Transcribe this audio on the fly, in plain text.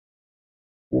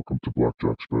Welcome to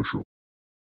Blackjack Special.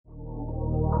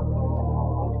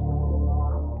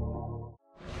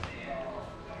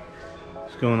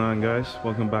 What's going on, guys?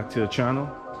 Welcome back to the channel.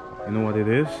 You know what it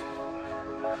is?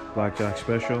 Blackjack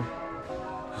Special.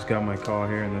 Just got my car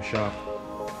here in the shop.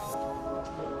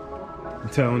 I'm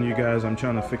telling you guys, I'm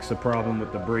trying to fix the problem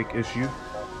with the brake issue.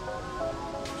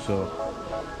 So,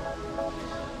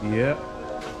 yeah.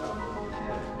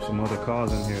 Some other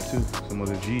cars in here too. Some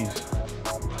other G's.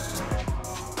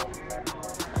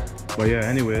 But yeah,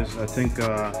 anyways, I think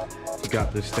we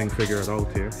got this thing figured out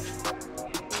here.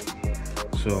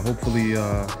 So hopefully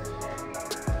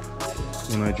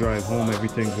when I drive home,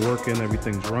 everything's working,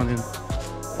 everything's running.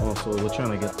 Also, we're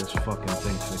trying to get this fucking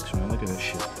thing fixed, man. Look at this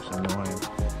shit. It's annoying.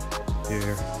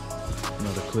 Here,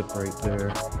 another clip right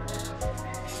there.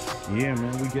 Yeah,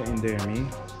 man, we getting there, man.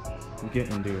 We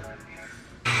getting there.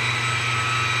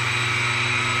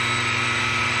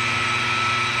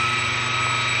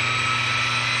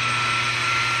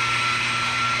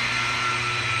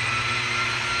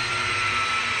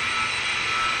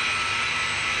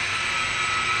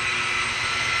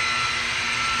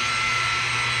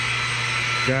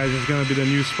 Guys, it's gonna be the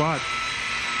new spot.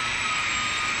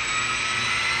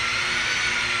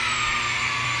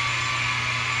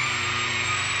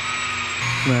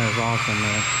 Man, it's awesome,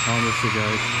 man. Honestly,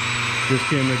 guys, just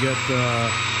came to get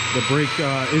the brake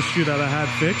issue that I had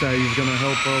fixed. He's gonna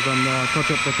help us and touch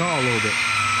up the car a little bit.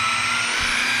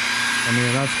 I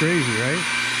mean, that's crazy, right?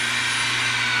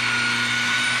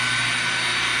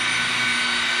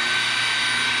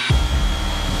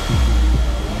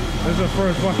 This is the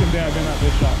first fucking day I've been at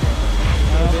this shop, bro.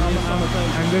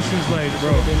 And this is like,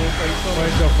 bro,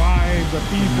 like the vibe, the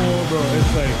people, bro.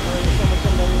 It's like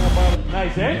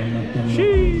nice, eh?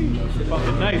 Sheesh.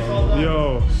 Fucking nice.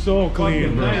 Yo, so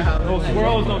clean, bro. Nice. No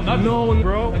swirls, no nothing. No,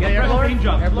 bro. Yeah.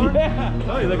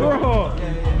 Bro,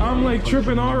 I'm like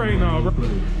tripping out right now, bro.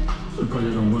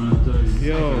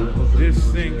 Yo, this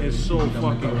thing is so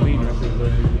fucking clean.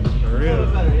 For real.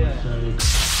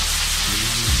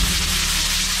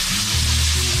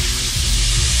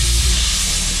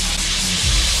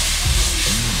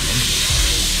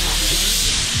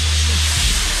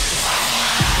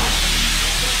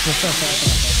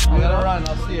 I gotta run,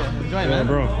 I'll see you. Enjoy, man.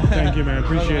 Bro, thank you, man.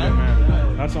 Appreciate it,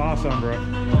 man. That's awesome, bro. Yo,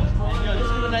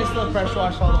 just give a nice little pressure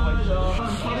wash all the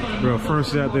way. Bro,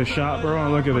 first at this shop, bro,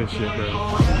 and look at this shit,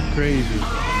 bro. Crazy.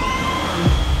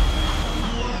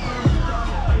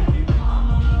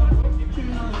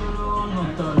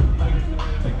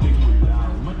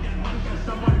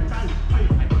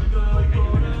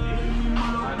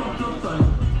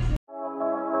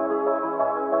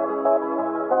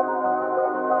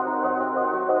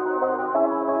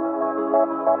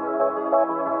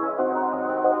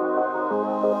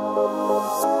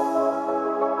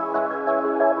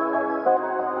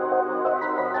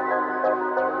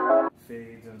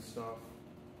 Fades and stuff.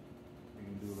 You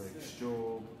can do like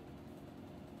strobe.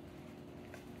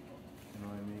 You know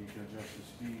what I mean? You can adjust the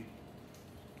speed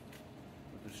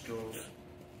with the strobe,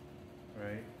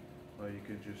 right? Or you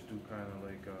could just do kind of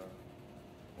like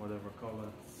whatever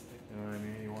color, you know what I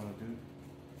mean, you want to do,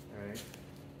 right?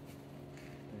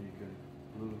 And you could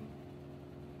blue.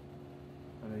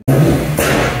 And then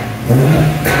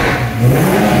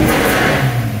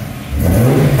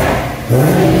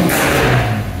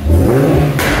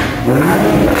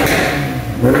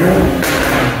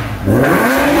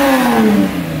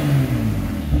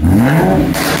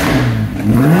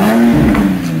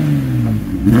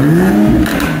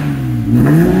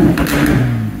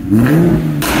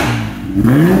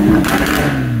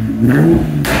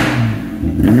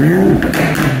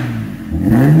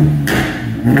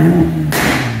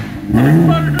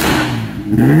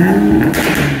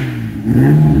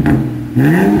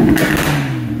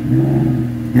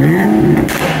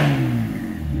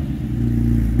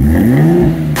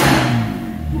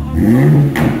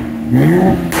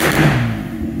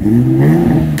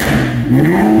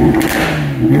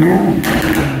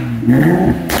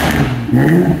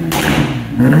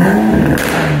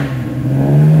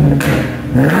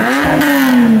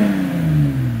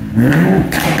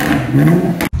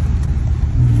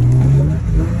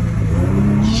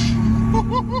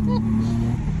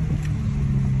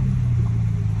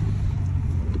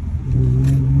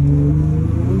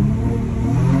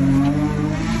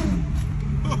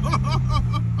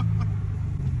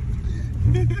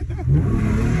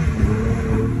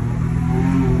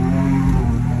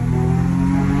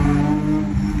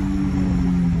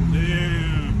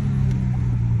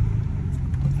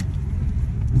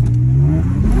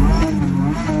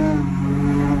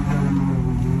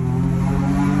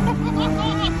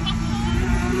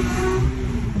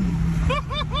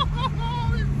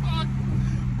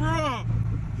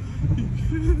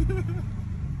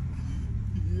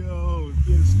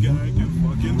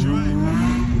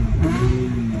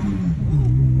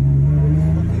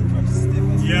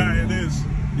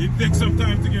takes some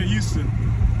time to get used to.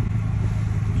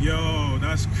 Yo,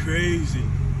 that's crazy.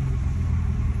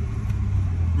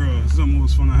 Bro, this is the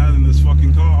most fun I had in this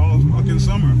fucking car all fucking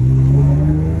summer.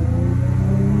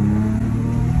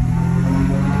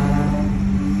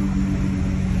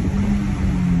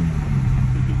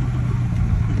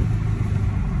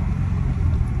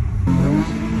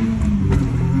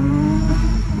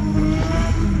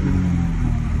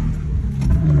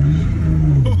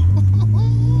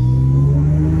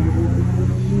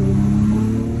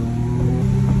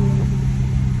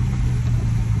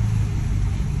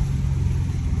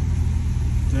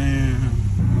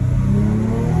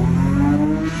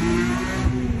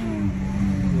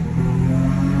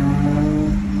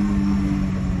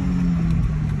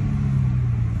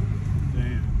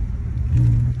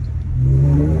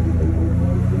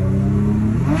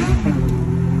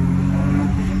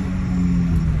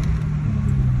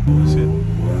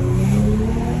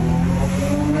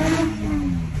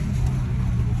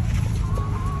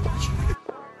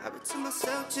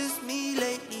 Just me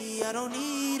lately, I don't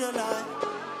need a lot.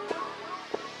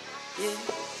 Yeah,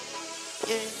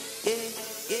 yeah, yeah,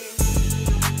 yeah.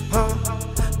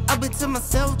 I've been to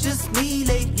myself, just me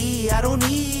lately, I don't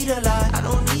need a lot. I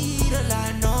don't need a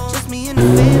lot, no. Just me and the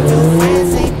fam, new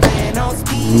friends ain't playing, I don't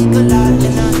speak a lot.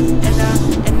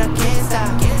 And I can't stop.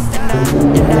 And I can't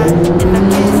stop. And I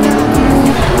can't stop.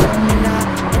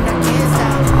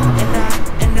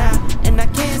 And I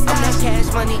can't stop. I'm that cash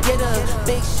money getter,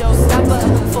 big showstopper.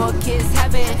 4 kids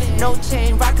having no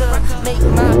chain rocker. Make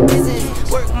my business,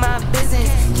 work my business,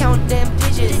 count them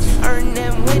digits, earn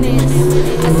them winnings. I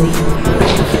see you in my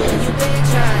review and you been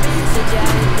trying. Said you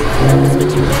ain't doing numbers, but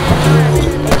you been fine.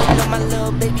 And you know my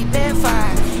little baby been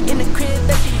fine. In the crib,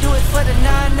 bet you do it for the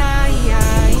 9-9.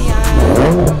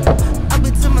 I've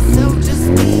been to myself, just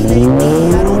me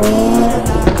lately. I don't need a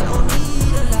lot. I don't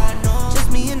need a lot, no. Just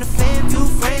me and the fam, few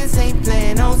friends ain't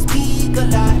playing, I don't speak a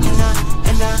lot.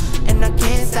 And I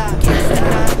can't stop.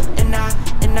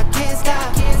 And I can't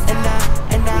stop.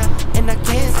 And I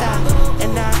can't stop.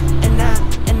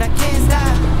 And I can't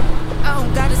stop. I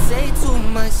don't gotta say too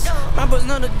much. My bros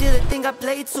know the deal, they think I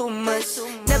play too much.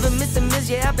 Never miss a miss,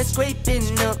 yeah, I've been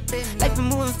scraping up. Life been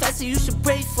moving faster, you should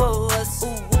pray for us.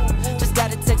 Just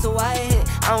got a text, so I hit.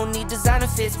 I don't need designer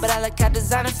fits, but I like how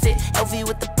designer fit. LV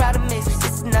with the Prada mix.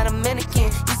 This is not a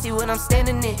mannequin. You see what I'm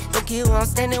standing in. Don't care who I'm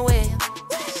standing with.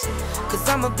 Cause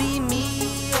I'ma be me.